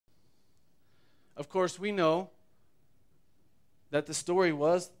Of course, we know that the story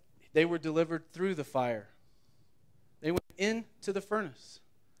was they were delivered through the fire. They went into the furnace.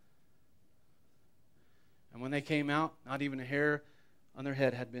 And when they came out, not even a hair on their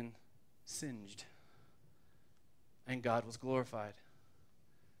head had been singed. And God was glorified.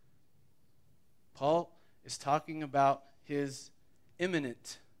 Paul is talking about his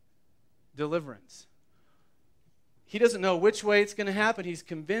imminent deliverance. He doesn't know which way it's going to happen. He's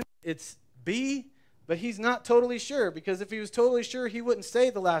convinced it's B, but he's not totally sure, because if he was totally sure, he wouldn't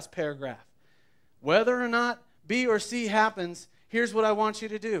say the last paragraph. Whether or not B or C happens, here's what I want you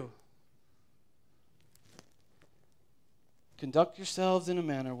to do. Conduct yourselves in a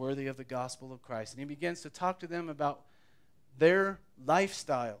manner worthy of the gospel of Christ. And he begins to talk to them about their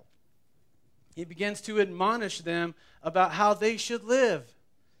lifestyle. He begins to admonish them about how they should live.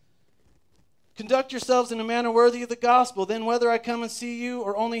 Conduct yourselves in a manner worthy of the gospel. Then whether I come and see you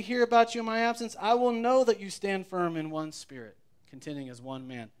or only hear about you in my absence, I will know that you stand firm in one spirit, contending as one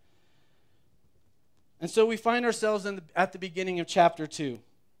man. And so we find ourselves at the beginning of chapter 2.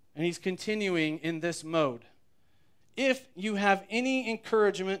 And he's continuing in this mode. If you have any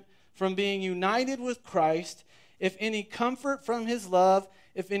encouragement from being united with Christ, if any comfort from his love,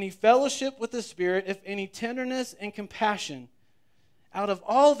 if any fellowship with the Spirit, if any tenderness and compassion, out of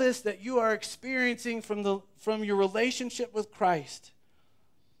all this that you are experiencing from your relationship with Christ,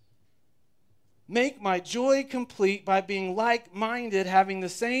 make my joy complete by being like-minded, having the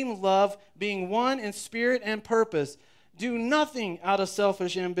same love, being one in spirit and purpose. Do nothing out of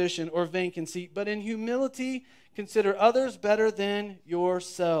selfish ambition or vain conceit, but in humility consider others better than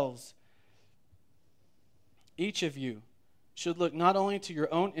yourselves. Each of you should look not only to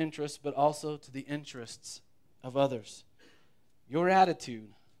your own interests, but also to the interests of others. Your attitude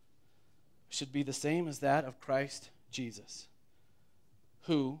should be the same as that of Christ Jesus,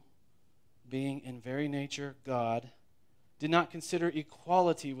 who, being in very nature God, did not consider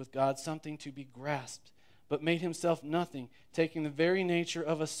equality with God something to be grasped, but made himself nothing, taking the very nature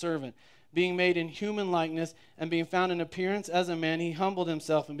of a servant. Being made in human likeness and being found in appearance as a man, he humbled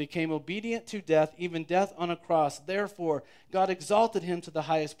himself and became obedient to death, even death on a cross. Therefore, God exalted him to the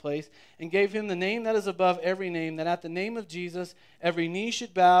highest place and gave him the name that is above every name, that at the name of Jesus every knee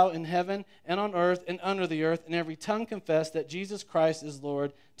should bow in heaven and on earth and under the earth, and every tongue confess that Jesus Christ is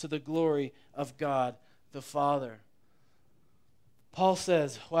Lord, to the glory of God the Father. Paul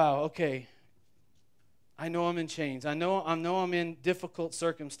says, wow, okay, I know I'm in chains. I know I'm in difficult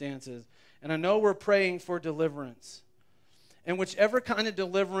circumstances. And I know we're praying for deliverance. And whichever kind of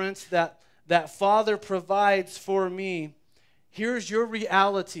deliverance that Father provides for me, here's your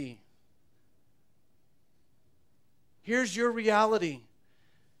reality. Here's your reality.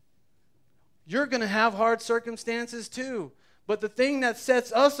 You're going to have hard circumstances too. But the thing that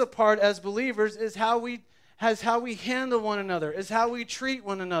sets us apart as believers is how we handle one another, is how we treat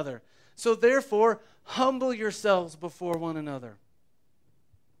one another. So therefore, humble yourselves before one another.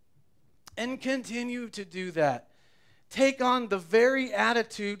 And continue to do that. Take on the very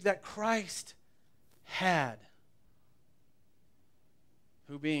attitude that Christ had,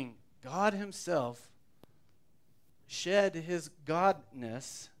 who being God himself shed his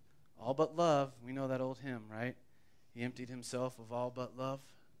godness, all but love. We know that old hymn, right? He emptied himself of all but love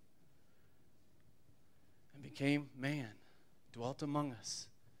and became man, dwelt among us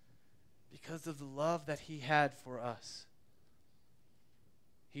because of the love that he had for us.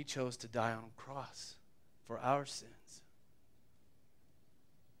 He chose to die on a cross for our sins.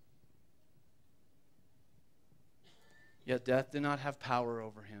 Yet death did not have power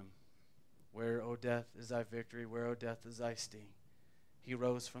over him. Where, O death, is thy victory? Where, O death, is thy sting? He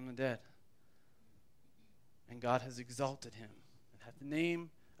rose from the dead. And God has exalted him. And at the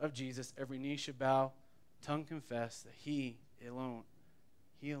name of Jesus, every knee should bow, tongue confess that he alone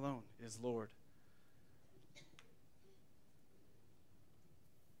is Lord.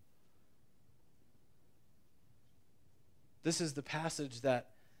 This is the passage that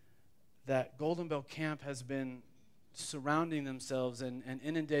Golden Bell Camp has been surrounding themselves and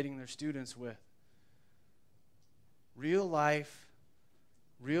inundating their students with. Real life,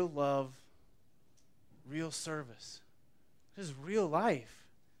 real love, real service. This is real life.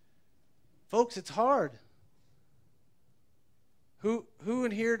 Folks, it's hard. Who in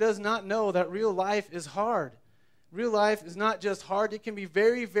here does not know that real life is hard? Real life is not just hard. It can be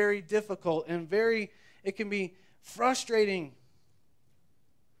very, very difficult and it can be frustrating.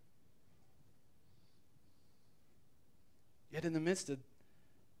 Yet in the midst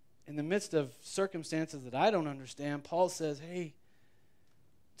of circumstances that I don't understand, Paul says, hey,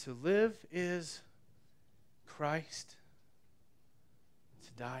 to live is Christ.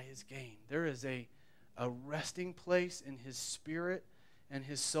 To die is gain. There is a resting place in his spirit and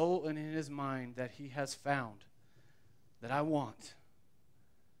his soul and in his mind that he has found that I want.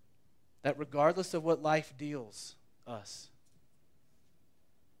 That regardless of what life deals us,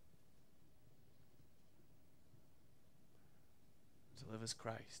 to live as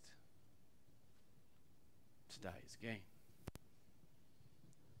Christ, to die is gain. I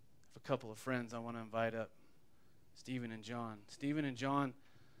have a couple of friends I want to invite up, Stephen and John. Stephen and John,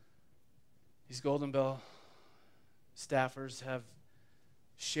 these Golden Bell staffers, have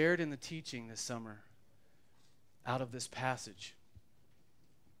shared in the teaching this summer out of this passage.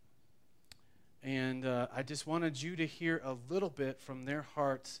 And I just wanted you to hear a little bit from their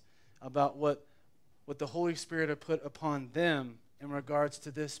hearts about what the Holy Spirit had put upon them in regards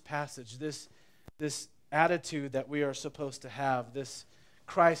to this passage, this attitude that we are supposed to have, this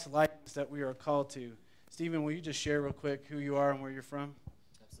Christ-likeness that we are called to. Stephen, will you just share real quick who you are and where you're from?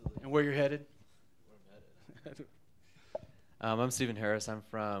 Absolutely. And where you're headed? Where I'm headed. I'm Stephen Harris. I'm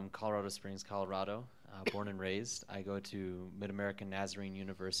from Colorado Springs, Colorado, born and raised. I go to Mid-American Nazarene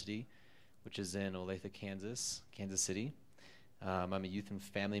University, which is in Olathe, Kansas City. I'm a youth and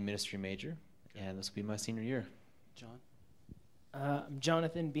family ministry major, and this will be my senior year. John? I'm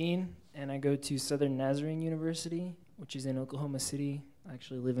Jonathan Bean, and I go to Southern Nazarene University, which is in Oklahoma City. I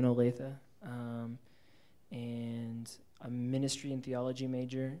actually live in Olathe. And I'm a ministry and theology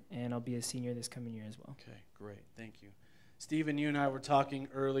major, and I'll be a senior this coming year as well. Okay, great. Thank you. Stephen, you and I were talking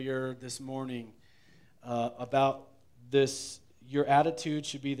earlier this morning about this. Your attitude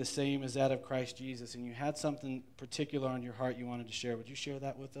should be the same as that of Christ Jesus, and you had something particular on your heart you wanted to share. Would you share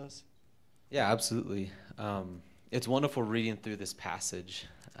that with us? Yeah, absolutely. It's wonderful reading through this passage,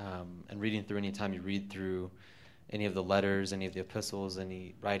 and reading through any time you read through any of the letters, any of the epistles,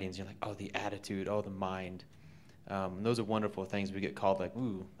 any writings, you're like, oh, the attitude, oh, the mind. Those are wonderful things. We get called like,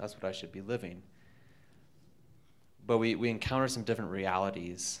 ooh, that's what I should be living. But we encounter some different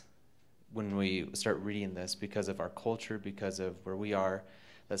realities when we start reading this because of our culture, because of where we are,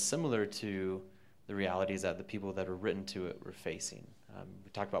 that's similar to the realities that the people that are written to it were facing.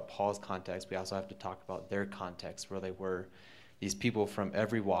 We talked about Paul's context. We also have to talk about their context, where they were. These people from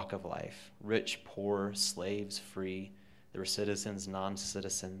every walk of life, rich, poor, slaves, free. There were citizens,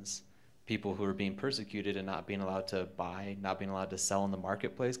 non-citizens, people who were being persecuted and not being allowed to buy, not being allowed to sell in the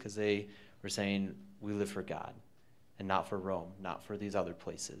marketplace because they were saying, we live for God and not for Rome, not for these other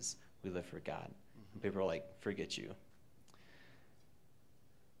places. We live for God. And people are like, forget you.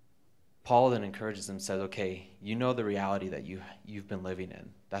 Paul then encourages them, says, okay, you know the reality that you've been living in.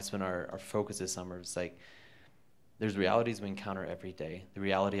 That's been our focus this summer. It's like, there's realities we encounter every day, the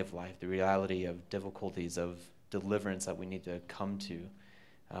reality of life, the reality of difficulties, of deliverance that we need to come to,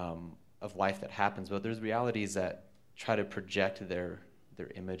 of life that happens. But there's realities that try to project their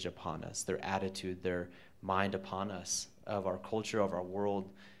image upon us, their attitude, their mind upon us, of our culture, of our world.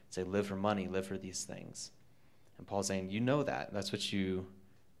 Say, live for money, live for these things. And Paul's saying, you know that. That's what you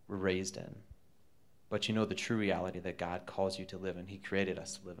were raised in. But you know the true reality that God calls you to live in. He created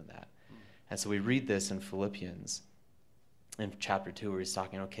us to live in that. And so we read this in Philippians in chapter 2, where he's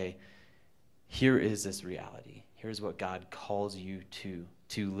talking, okay, here is this reality. Here's what God calls you to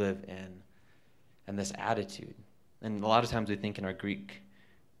live in, and this attitude. And a lot of times we think in our Greek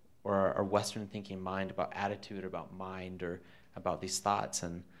or our Western thinking mind about attitude, or about mind, or about these thoughts,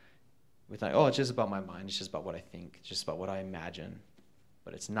 and we think, oh, it's just about my mind. It's just about what I think. It's just about what I imagine.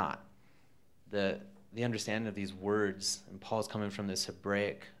 But it's not. The understanding of these words, and Paul's coming from this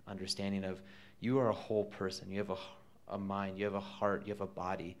Hebraic understanding of you are a whole person. You have a mind, you have a heart, you have a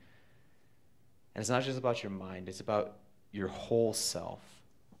body. And it's not just about your mind, it's about your whole self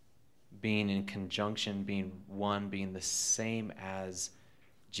being in conjunction, being one, being the same as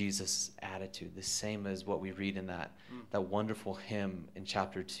Jesus' attitude, the same as what we read in that wonderful hymn in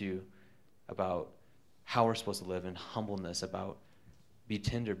chapter 2 about how we're supposed to live in humbleness, about be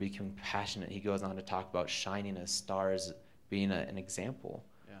tender, be compassionate. He goes on to talk about shining as stars, being an example.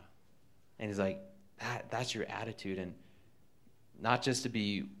 Yeah. And he's like, that's your attitude, and not just to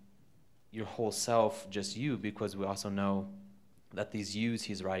be your whole self, just you, because we also know that these yous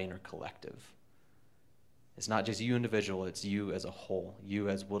he's writing are collective. It's not just you individual, it's you as a whole, you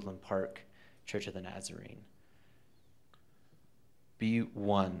as Woodland Park Church of the Nazarene. Be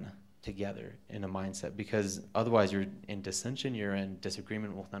one together in a mindset, because otherwise you're in dissension, you're in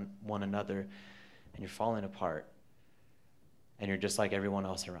disagreement with one another, and you're falling apart, and you're just like everyone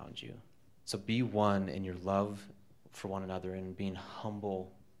else around you. So be one in your love for one another, and being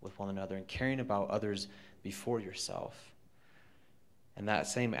humble with one another, and caring about others before yourself. And that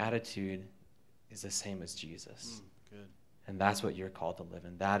same attitude is the same as Jesus. Good. And that's what you're called to live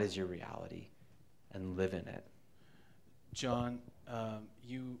in. That is your reality, and live in it. John,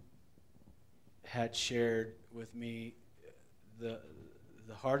 you had shared with me the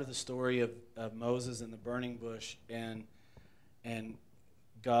heart of the story of Moses and the burning bush and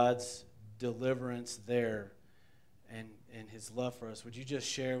God's deliverance there and his love for us. Would you just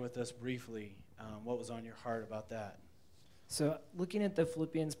share with us briefly what was on your heart about that? So looking at the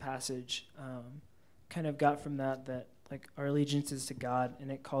Philippians passage, kind of got from that like our allegiance is to God,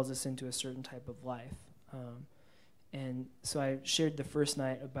 and it calls us into a certain type of life. And so I shared the first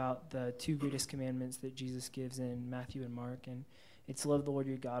night about the two greatest commandments that Jesus gives in Matthew and Mark, and it's love the Lord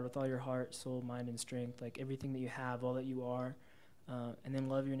your God with all your heart, soul, mind, and strength, like everything that you have, all that you are, and then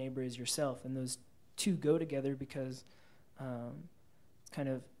love your neighbor as yourself. And those two go together because it's kind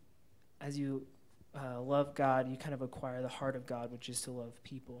of, as you love God, you kind of acquire the heart of God, which is to love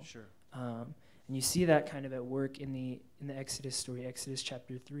people. Sure. And you see that kind of at work in the Exodus story, Exodus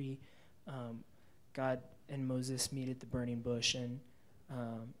chapter 3. God and Moses meet at the burning bush, and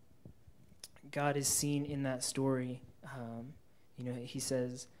God is seen in that story. He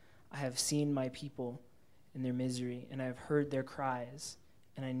says, I have seen my people in their misery, and I have heard their cries,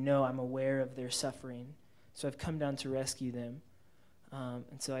 and I know I'm aware of their suffering, so I've come down to rescue them.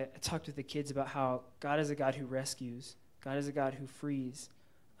 And so I talked with the kids about how God is a God who rescues. God is a God who frees.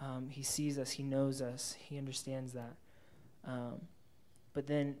 He sees us. He knows us. He understands that. But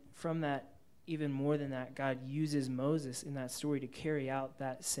then from that, even more than that, God uses Moses in that story to carry out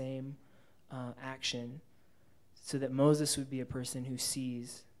that same action so that Moses would be a person who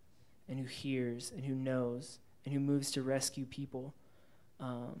sees and who hears and who knows and who moves to rescue people.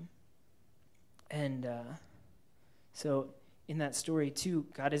 So in that story, too,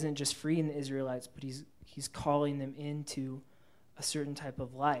 God isn't just freeing the Israelites, but he's calling them into a certain type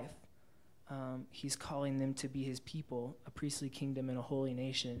of life. He's calling them to be his people, a priestly kingdom and a holy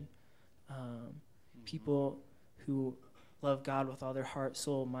nation. People who love God with all their heart,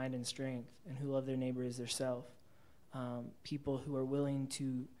 soul, mind, and strength, and who love their neighbor as theirself. People who are willing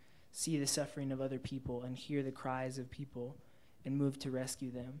to see the suffering of other people and hear the cries of people and move to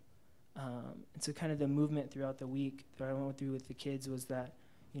rescue them. And so kind of the movement throughout the week that I went through with the kids was that,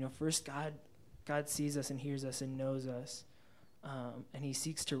 first God sees us and hears us and knows us, and he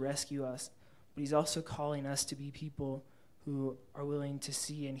seeks to rescue us, but he's also calling us to be people who are willing to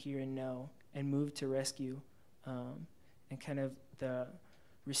see and hear and know and move to rescue, and kind of the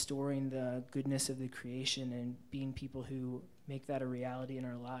restoring the goodness of the creation and being people who make that a reality in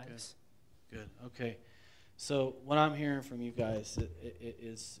our lives. Good. Okay. So what I'm hearing from you guys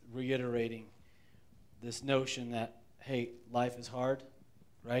is reiterating this notion that, hey, life is hard,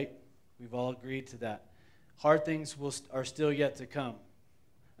 right? We've all agreed to that. Hard things are still yet to come.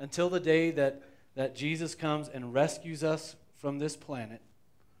 Until the day that Jesus comes and rescues us from this planet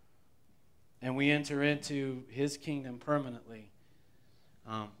and we enter into his kingdom permanently,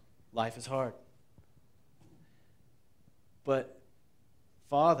 life is hard. But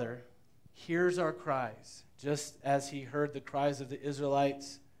Father hears our cries, just as he heard the cries of the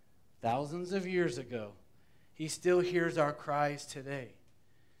Israelites thousands of years ago. He still hears our cries today.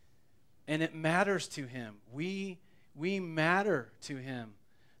 And it matters to him. We matter to him.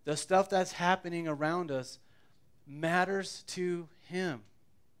 The stuff that's happening around us matters to him.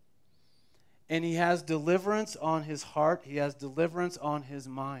 And he has deliverance on his heart. He has deliverance on his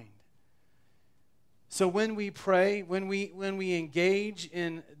mind. So when we pray, when we engage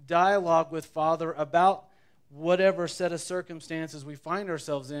in dialogue with Father about whatever set of circumstances we find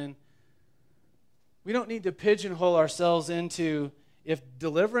ourselves in, we don't need to pigeonhole ourselves into, if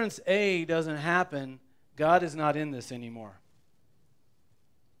deliverance A doesn't happen, God is not in this anymore.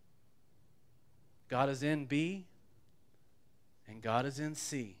 God is in B, and God is in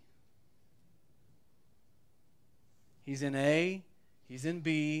C. He's in A, he's in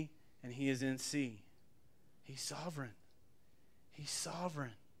B, and he is in C. He's sovereign. He's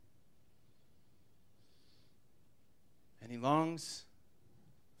sovereign. And he longs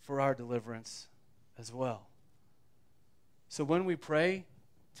for our deliverance as well. So when we pray,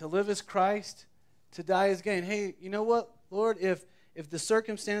 to live as Christ, to die as gain. Hey, you know what, Lord? If the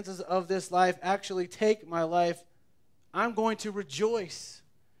circumstances of this life actually take my life, I'm going to rejoice.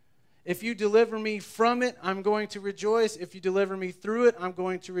 If you deliver me from it, I'm going to rejoice. If you deliver me through it, I'm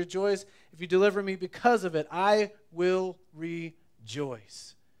going to rejoice. If you deliver me because of it, I will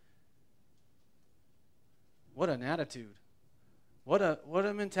rejoice. What an attitude. What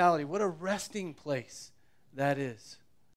a mentality. What a resting place that is.